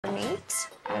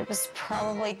It was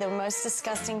probably the most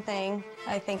disgusting thing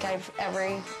I think I've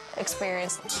ever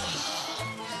experienced.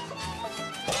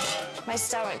 My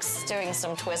stomach's doing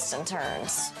some twists and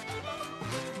turns.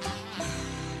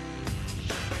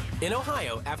 In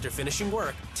Ohio, after finishing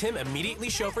work, Tim immediately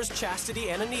chauffeurs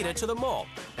Chastity and Anita to the mall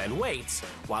and waits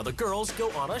while the girls go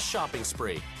on a shopping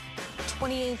spree.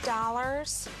 $28?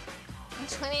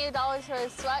 $28 for a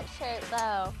sweatshirt,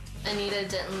 though. Anita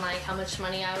didn't like how much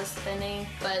money I was spending,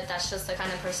 but that's just the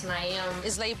kind of person I am.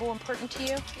 Is label important to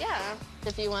you? Yeah.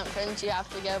 If you want friends, you have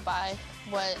to go by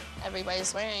what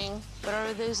everybody's wearing. But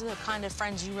are those the kind of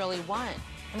friends you really want?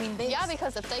 I mean, yeah,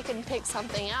 because if they can pick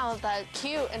something out that's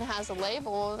cute and has a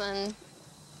label, then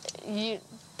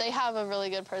they have a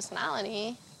really good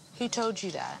personality. Who told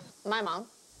you that? My mom.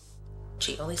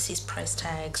 She only sees price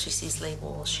tags, she sees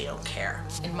labels, she don't care.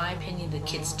 In my opinion, the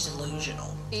kid's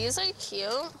delusional. These are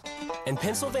cute. In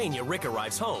Pennsylvania, Rick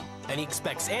arrives home, and he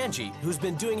expects Angie, who's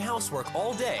been doing housework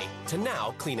all day, to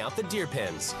now clean out the deer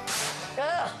pens.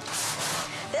 Ugh.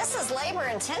 This is labor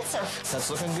intensive.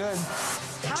 That's looking good.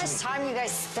 How much time you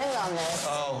guys spend on this?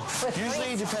 Oh,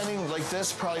 usually depending like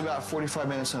this, probably about 45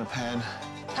 minutes in a pen.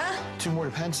 Huh? 2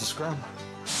 more pens to scrub.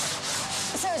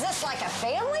 So is this like a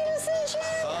family decision?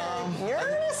 Your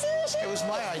decision? It was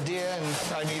my idea, and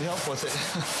I need help with it.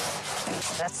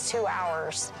 That's 2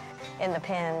 hours in the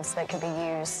pens that could be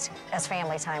used as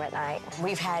family time at night.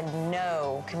 We've had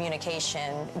no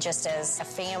communication just as a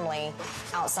family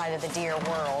outside of the deer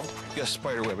world. You got a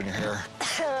spider web in your hair.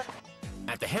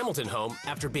 At the Hamilton home,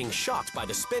 after being shocked by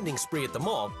the spending spree at the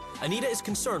mall, Anita is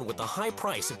concerned with the high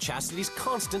price of Chastity's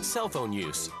constant cell phone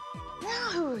use.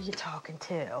 Now who are you talking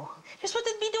to? You're supposed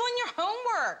to be doing your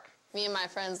homework. Me and my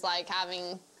friends like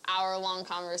having hour-long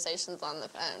conversations on the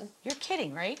phone. You're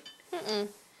kidding, right? Mm-mm.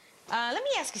 Let me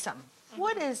ask you something.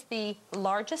 What is the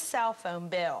largest cell phone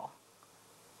bill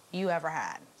you ever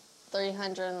had?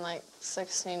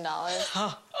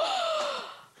 $316.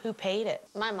 Who paid it?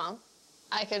 My mom.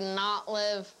 I could not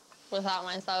live without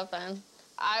my cell phone.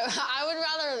 I would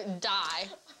rather die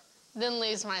than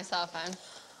lose my cell phone.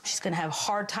 She's gonna have a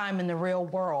hard time in the real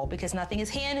world because nothing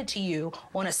is handed to you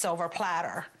on a silver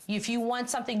platter. If you want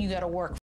something, you gotta work